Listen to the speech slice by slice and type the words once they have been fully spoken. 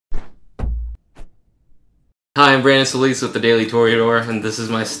Hi, I'm Brandon Solis with the Daily Toreador, and this is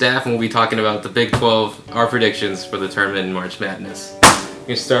my staff, and we'll be talking about the Big 12, our predictions for the tournament in March Madness. We're going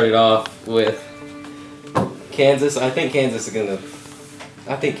to start it off with Kansas. I think Kansas is going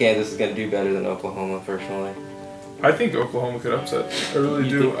to do better than Oklahoma, personally. I think Oklahoma could upset. I really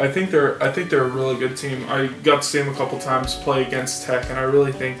do. I think they're a really good team. I got to see them a couple times play against Tech, and I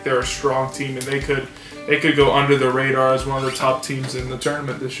really think they're a strong team, and they could go under the radar as one of the top teams in the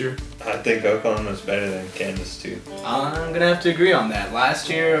tournament this year. I think Oklahoma's better than Kansas too. I'm gonna have to agree on that. Last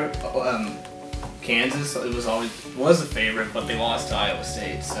year, Kansas was a favorite, but they lost to Iowa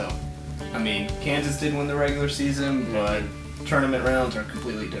State. So, I mean, Kansas did win the regular season, but tournament rounds are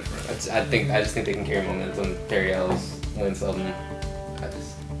completely different. I just think they can carry momentum. Perry Ellis win something.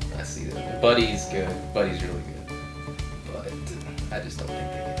 I see that. Buddy's good. Buddy's really good, but I just don't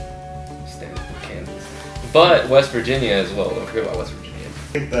think they can stand up with Kansas. But West Virginia as well. Don't forget about West Virginia.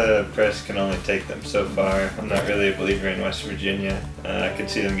 I think the press can only take them so far. I'm not really a believer in West Virginia. I could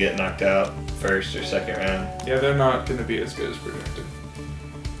see them get knocked out first or second round. Yeah, they're not going to be as good as projected.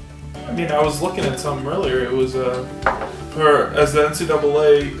 I mean, I was looking at something earlier. It was as the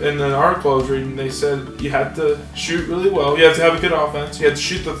NCAA in an article I was reading, they said you had to shoot really well. You have to have a good offense. You have to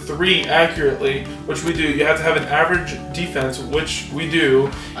shoot the three accurately, which we do. You have to have an average defense, which we do,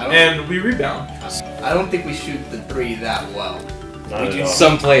 and we rebound. I don't think we shoot the three that well.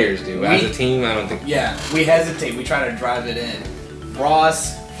 Some players do. As a team, I don't think. Yeah, we hesitate. We try to drive it in.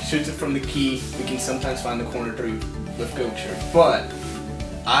 Ross shoots it from the key. We can sometimes find the corner three with Gokcher. But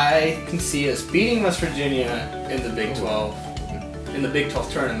I can see us beating West Virginia in the Big 12, in the Big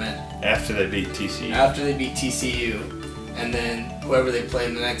 12 tournament. After they beat TCU. After they beat TCU. And then whoever they play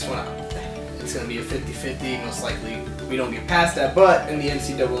in the next one, it's going to be a 50-50. Most likely we don't get past that. But in the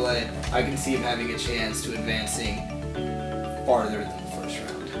NCAA, I can see them having a chance to advancing farther than the first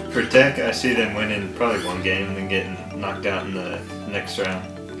round. For Tech, I see them winning probably one game and then getting knocked out in the next round.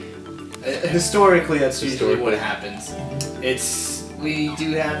 Historically, that's usually what happens. We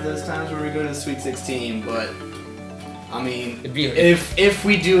do have those times where we go to the Sweet 16, but I mean, if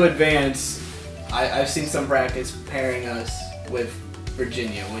we do advance, I've seen some brackets pairing us with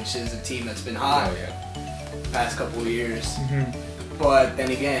Virginia, which is a team that's been hot past couple of years. But then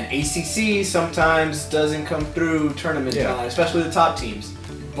again, ACC sometimes doesn't come through tournament time, especially the top teams.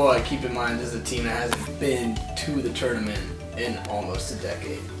 But keep in mind, this is a team that hasn't been to the tournament in almost a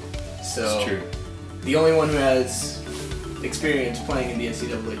decade. So it's true. The only one who has experience playing in the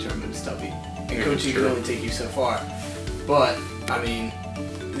NCAA tournament is Tubby. And coaching can only take you so far. But, I mean,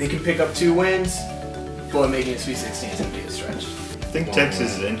 they can pick up 2 wins, but making a Sweet 16 is going to be a stretch. I think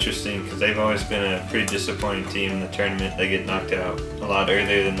Texas is interesting because they've always been a pretty disappointing team in the tournament. They get knocked out a lot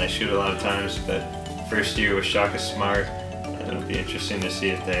earlier than they shoot a lot of times, but first year with Shaka Smart, it'll be interesting to see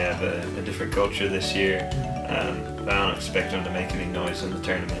if they have a different culture this year. But I don't expect them to make any noise in the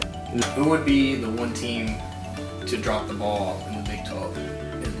tournament. Who would be the one team to drop the ball in the Big 12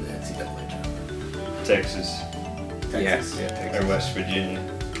 in the NCAA tournament? Texas. Yes. Yeah, Texas. Or West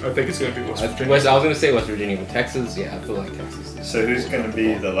Virginia. I think it's going to be West Virginia. I was going to say West Virginia, but Texas, I feel like Texas. So who's going to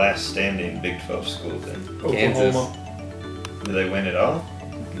be the last standing Big 12 school then? Kansas. Do they win it all?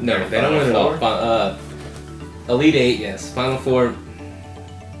 No, they don't win it all. Elite 8, yes. Final 4,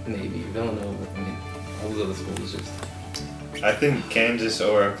 maybe. Villanova. I mean, all those other schools just. I think Kansas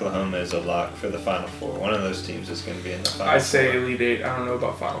or Oklahoma is a lock for the Final 4. One of those teams is going to be in the Final 4. I say Elite 8. I don't know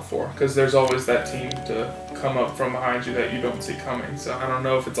about Final 4 because there's always that team to come up from behind you that you don't see coming. So I don't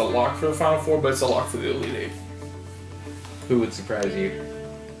know if it's a lock for the Final 4, but it's a lock for the Elite 8. Who would surprise you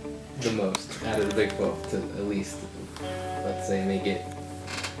the most out of the Big 12 to at least, let's say, make it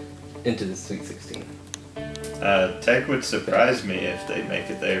into the Sweet 16? Tech would surprise me if they make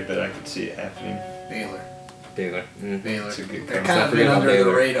it there, but I could see it happening. Baylor. Baylor. Baylor. That's a good They're comment. kind of been under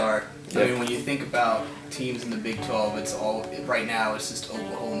the radar. Yep. I mean, when you think about teams in the Big 12, it's all right now. It's just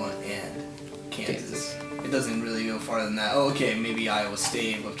Oklahoma and Kansas. It doesn't really go farther than that. Oh, okay, maybe Iowa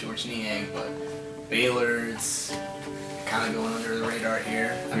State with George Niang, but Baylor, it's kind of going under the radar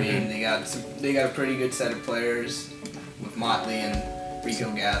here. I mean, they got a pretty good set of players with Motley and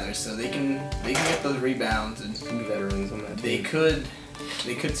Rico Gathers, so they can get those rebounds and veterans on that team.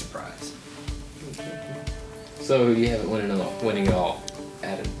 They could surprise. So who do you have it winning it all?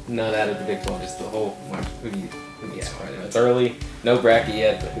 Not out of the Big 12, just the whole march. Who do you have right now? It's early, no bracket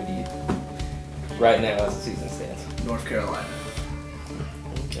yet, but who do you right now as the season stands? North Carolina.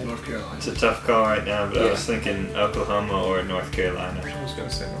 Okay. North Carolina. It's a tough call right now, but I was thinking Oklahoma or North Carolina. I was going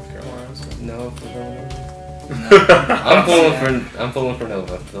to say North Carolina. No, for Villanova. No. I'm pulling for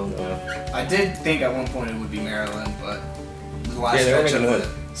Nova. Villanova. I did think at one point it would be Maryland, but the last stretch of the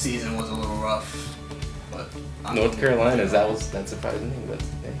season was a little rough. But but North Carolina, that surprised me, but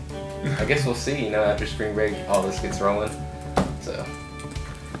hey, I guess we'll see. After spring break, all this gets rolling. So.